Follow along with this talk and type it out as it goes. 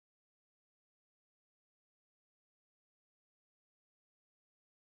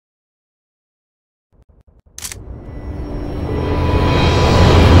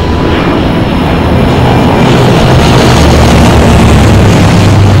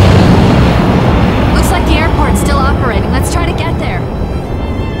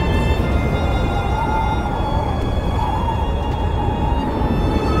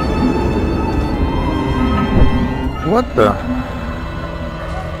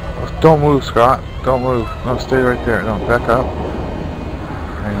Don't move, Scott. Don't move. No, stay right there. No, back up.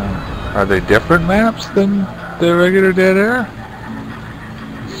 Hang on. Are they different maps than the regular dead air?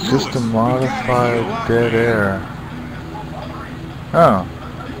 It's just a modified dead air. Oh.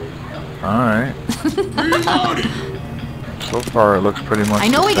 Alright. So far it looks pretty much I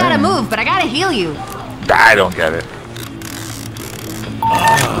know the we same. gotta move, but I gotta heal you. I don't get it.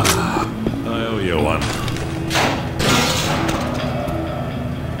 I owe you one.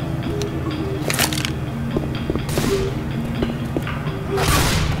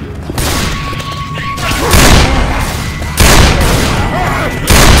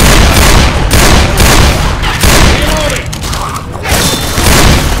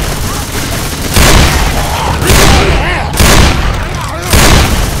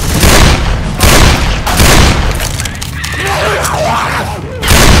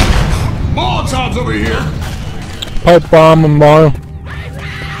 Over here. Pipe bomb and bomb.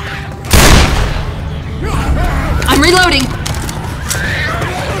 I'm reloading.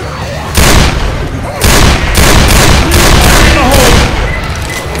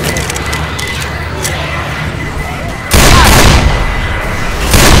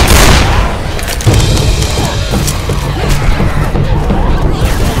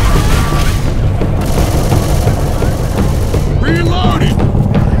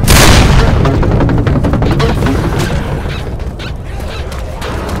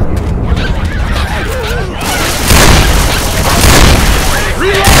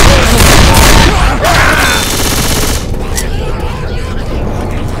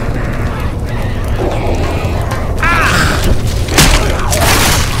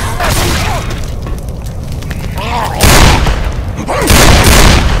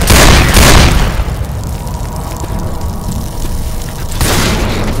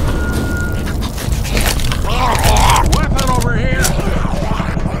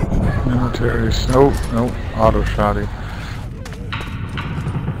 Nope, nope, auto shotty.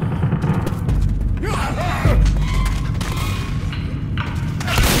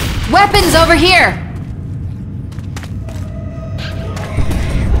 Weapons over here.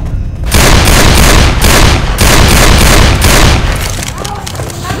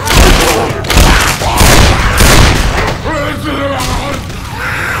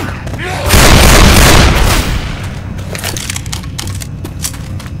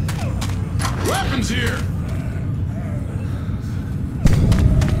 Here.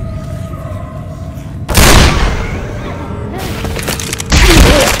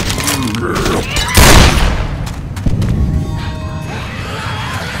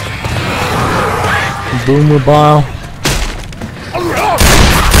 Boomer bile.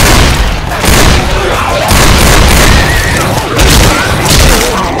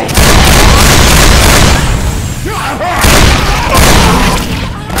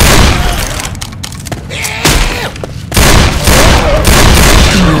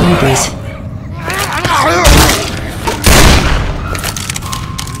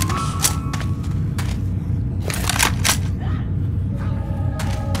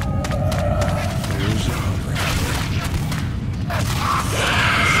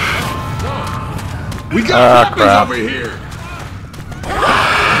 We got weapons crap. over here.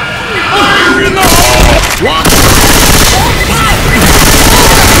 Fire in the hole! One.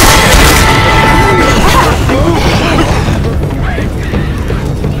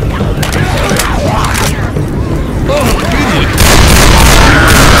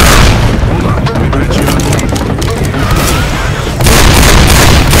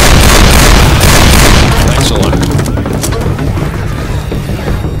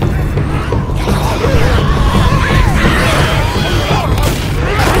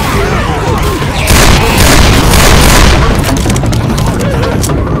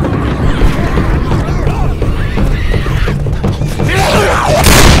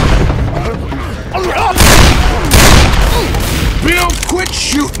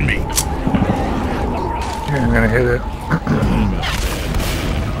 Shooting me. Yeah, I'm gonna hit it.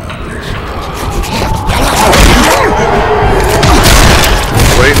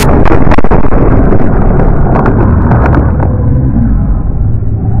 Wait.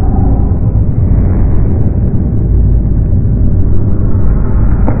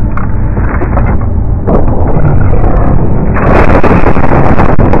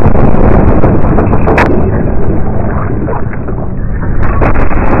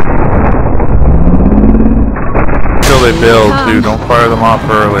 They build, dude. Don't fire them off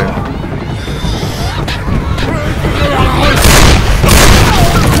early.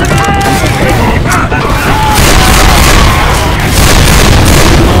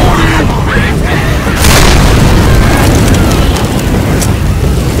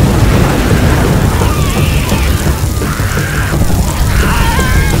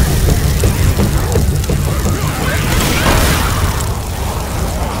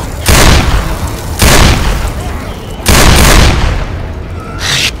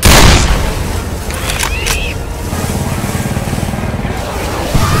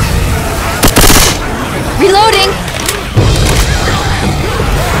 Reloading!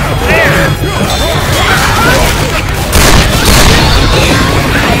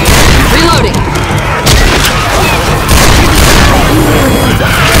 Reloading!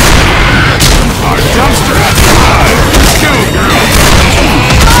 Our dumpster has arrived! Go, girl!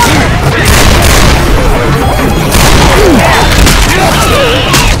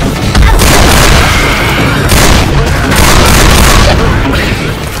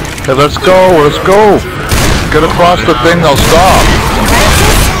 Hey, let's go, let's go. Get across the thing, they'll stop.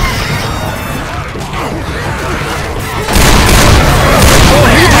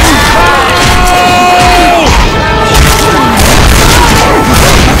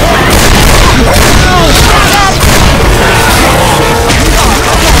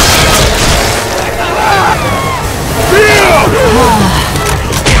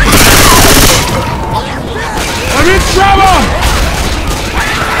 I'm in trouble!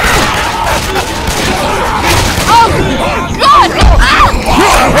 God!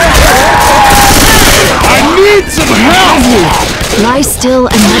 I need some help! Lie still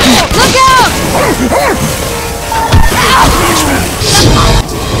and let me... Look out!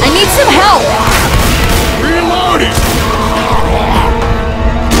 I need some help! Reloading!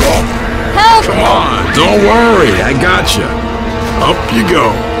 Help! Come on, don't worry, I gotcha. Up you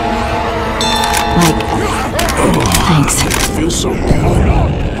go. Thanks. Feels so good.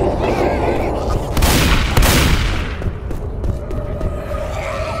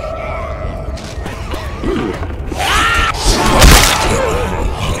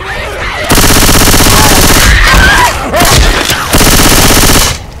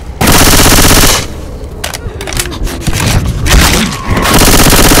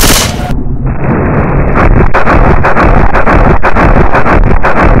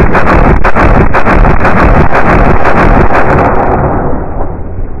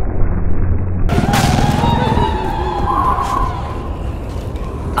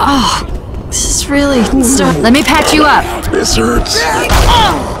 Really? Let me patch you up. This hurts.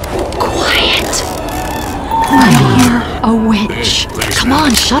 Quiet. I hear a witch. Come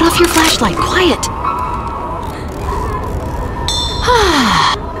on, shut off your flashlight. Quiet.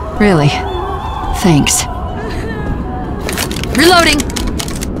 Really? Thanks. Reloading.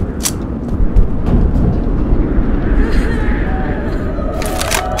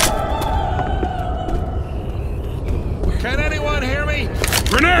 Can anyone hear me?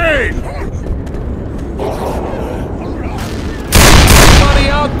 Grenade! Somebody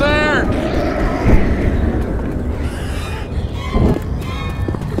out there?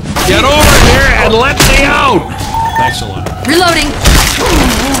 Get over here and let me out! Thanks a lot. Reloading.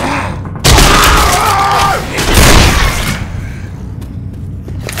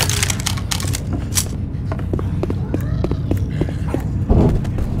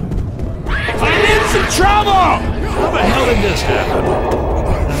 I'm in some trouble! How the hell did this happen?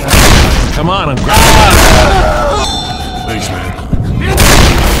 Come on, I'm grabbing. Thanks, man.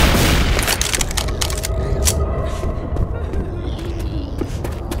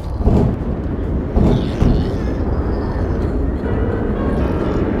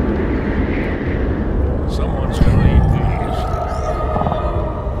 Someone's gonna eat these.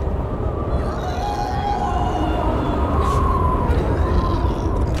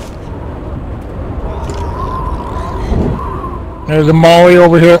 There's a Molly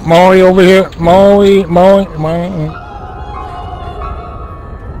over here. Molly over here. Molly. Fire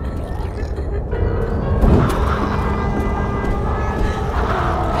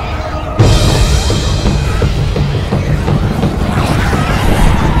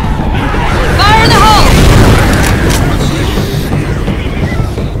in the hole!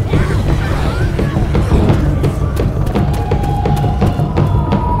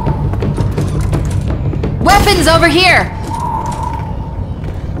 Weapons over here!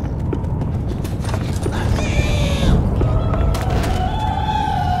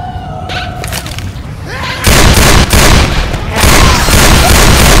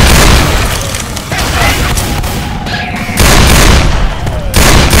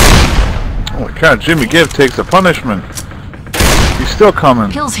 God, Jimmy Gibbs takes the punishment. He's still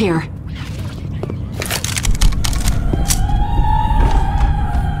coming. Pills here.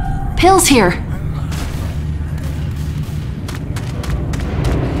 Pills here.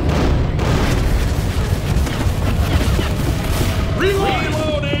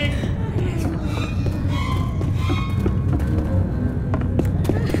 Reloading!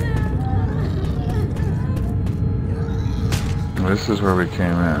 This is where we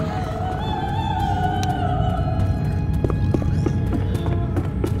came in.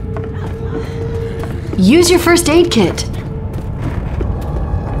 Use your first aid kit.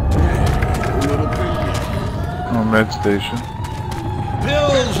 med station.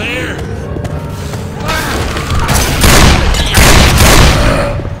 Pills here.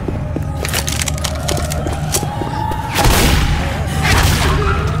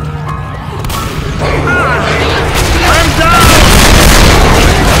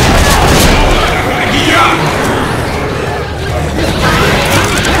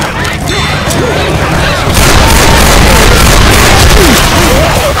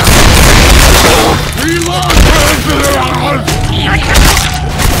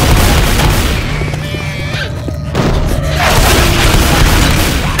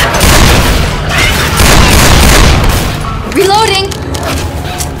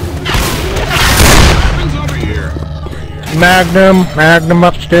 Magnum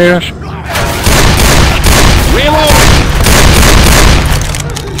upstairs. Reload!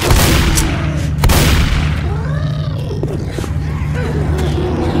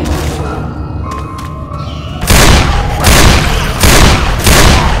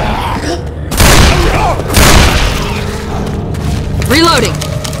 Reloading.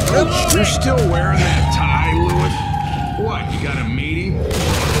 You're still wearing that tie, Lewis? What, you got a meeting?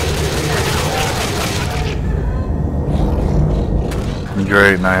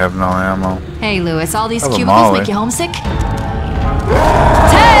 Great, and I have no ammo. Hey, Lewis, all these Have a cubicles molly. make you homesick? Tank!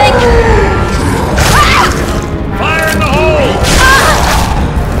 Fire in the hole!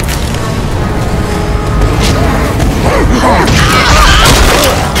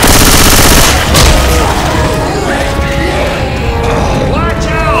 Watch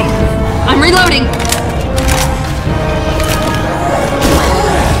out! I'm reloading.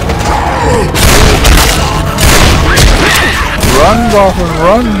 Run, Bowfin,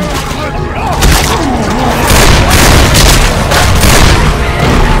 run!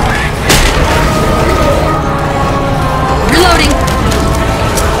 Reloading.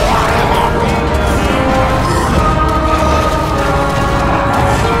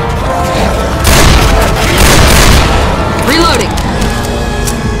 Reloading.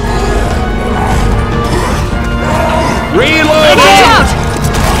 Reload! Watch out!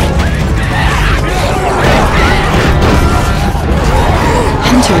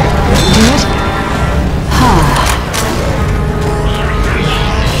 Hunter, do it?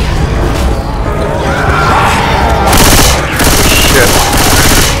 Shit.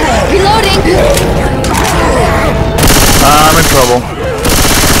 Reloading. I'm in trouble.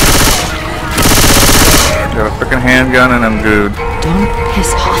 Got a frickin' handgun and I'm good. Don't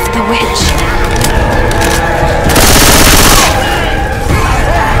piss off the witch.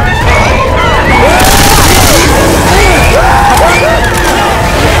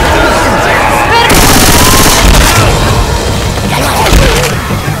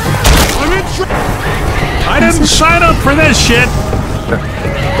 I didn't sign up for this shit.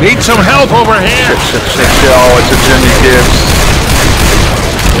 Need some help over here. Shit. Oh, it's a Jimmy Gibbs.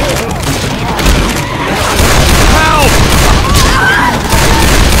 Help!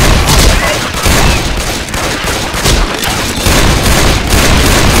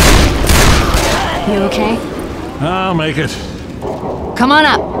 You okay? I'll make it. Come on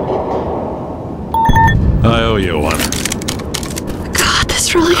up. I owe you one. God,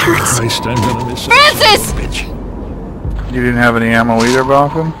 this really hurts. Christ, I'm gonna miss it. Francis! Bitch. You didn't have any ammo either,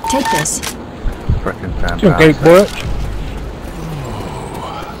 Bowfin? Take this. Frickin' Okay, fantastic. Butch.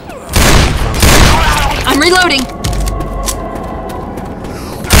 I'm reloading.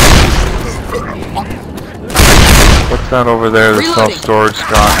 What's that over there? The Reloading. self-storage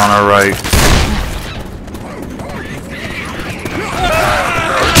Skot on our right.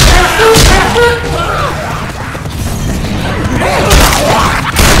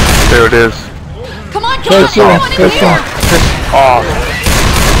 There it is. Come on, Go, come on, go, in here. Oh,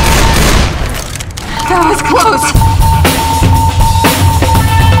 That was close.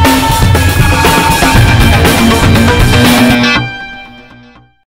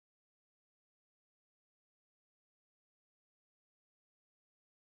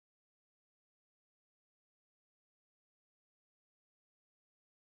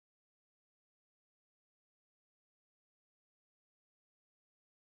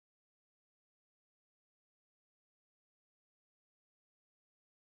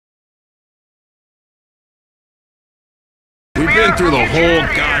 We've been through the whole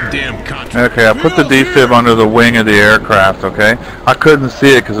goddamn country. okay, I put the defib under the wing of the aircraft, okay? I couldn't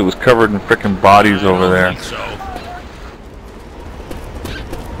see it because it was covered in frickin' bodies over there. So,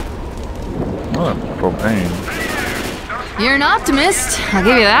 Oh, propane. You're an optimist. I'll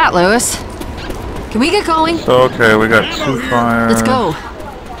give you that, Lewis. Can we get going? So, okay, we got 2 fires. Let's go.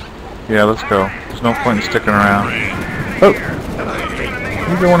 Yeah, let's go. There's no point in sticking around. Oh!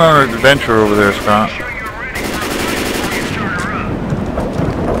 You're going on an adventure over there, Skot.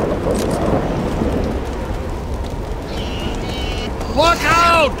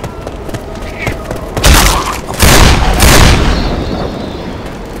 down!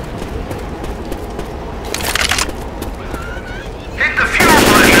 Hit the fuel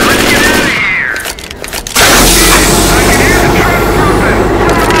button and let's get out of here! I can hear the truck moving!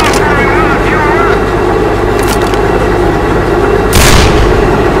 Fuel up!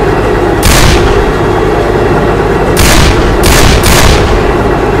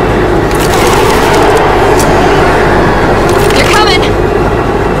 They're coming!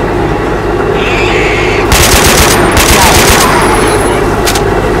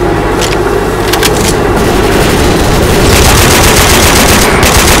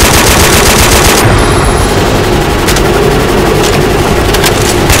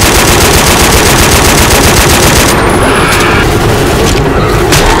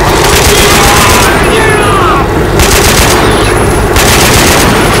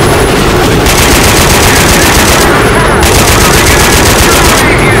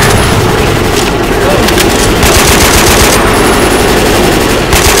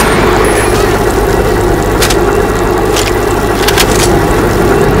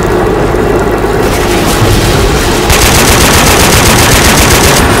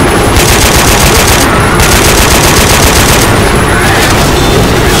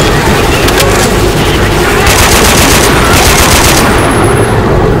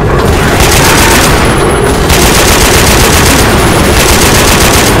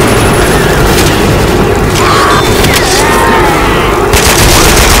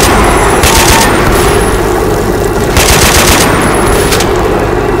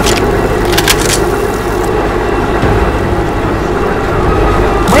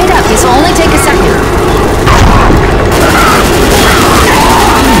 This will only take a second.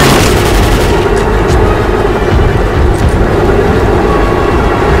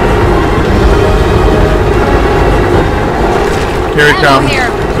 Here he comes. Here.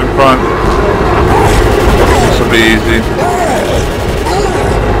 It's in front. This will be easy.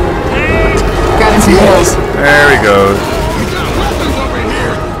 Grabbing some pills. There he goes.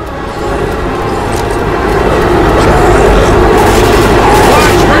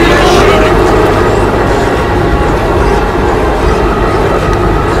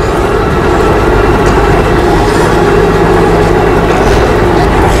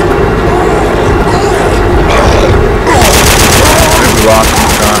 Lost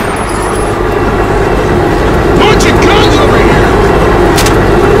his gun. Bunch of guns over here!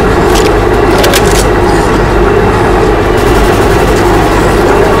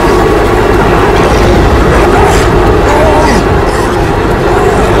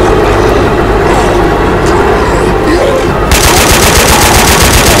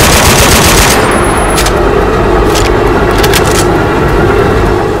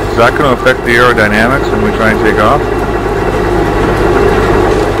 Is that going to affect the aerodynamics when we try and take off?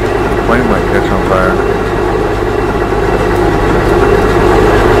 The plane might catch on fire.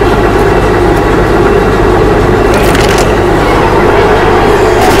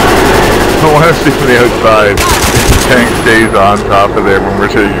 I want to see from the outside if the tank stays on top of there when we're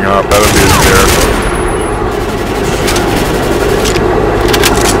taking off. That'll be hysterical.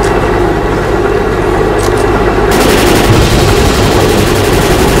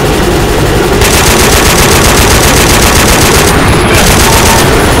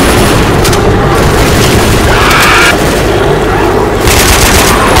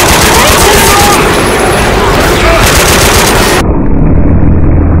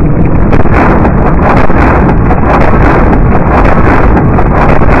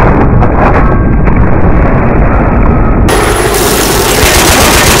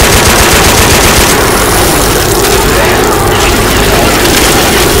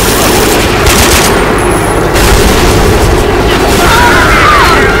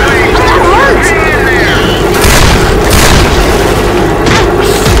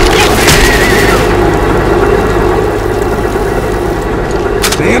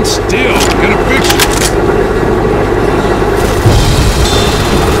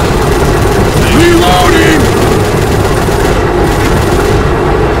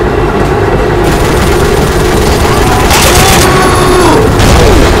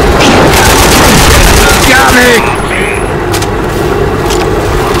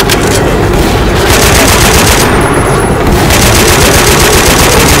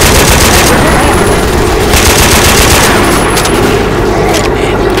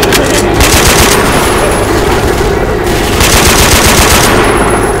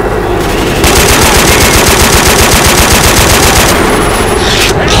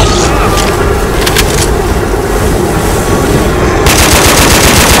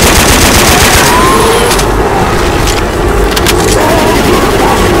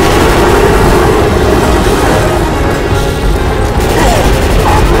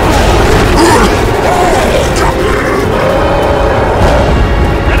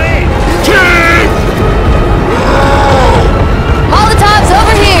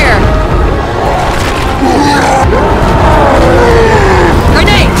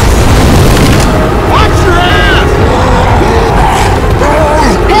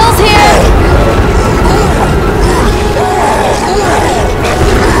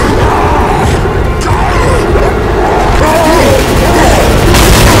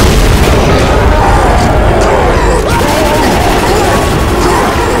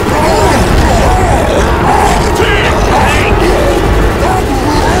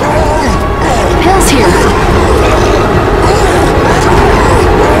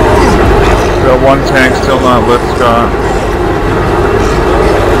 That one tank still not lit, Scott.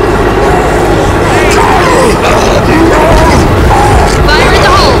 Fire in the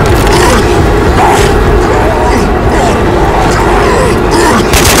hole!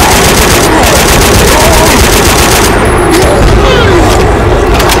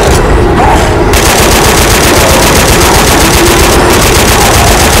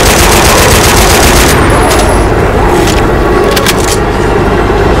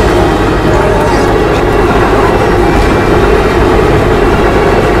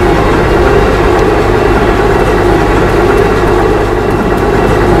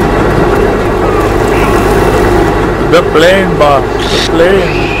 The plane, boss. The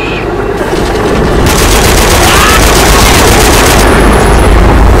plane.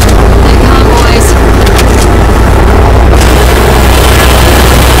 They come, boys.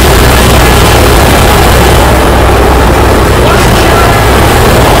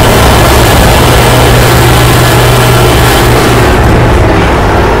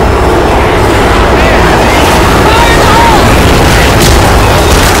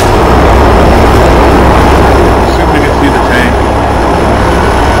 See if we can see the tank.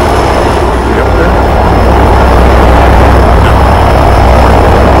 See up there? No.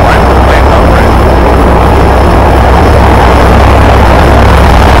 Why is the plane not red?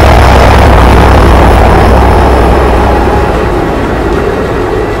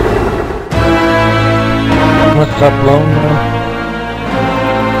 What's up, Lone?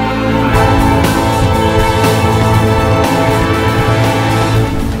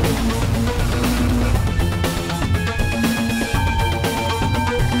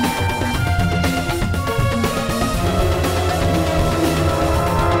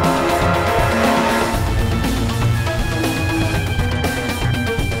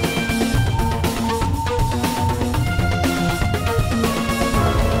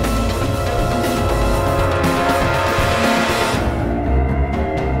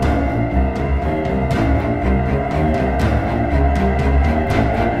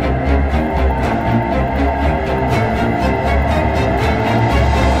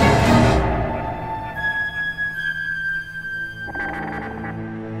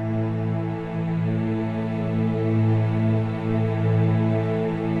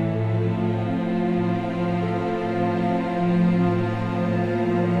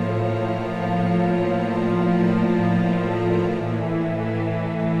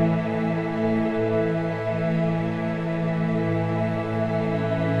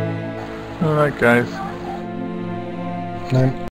 Alright, guys. Night.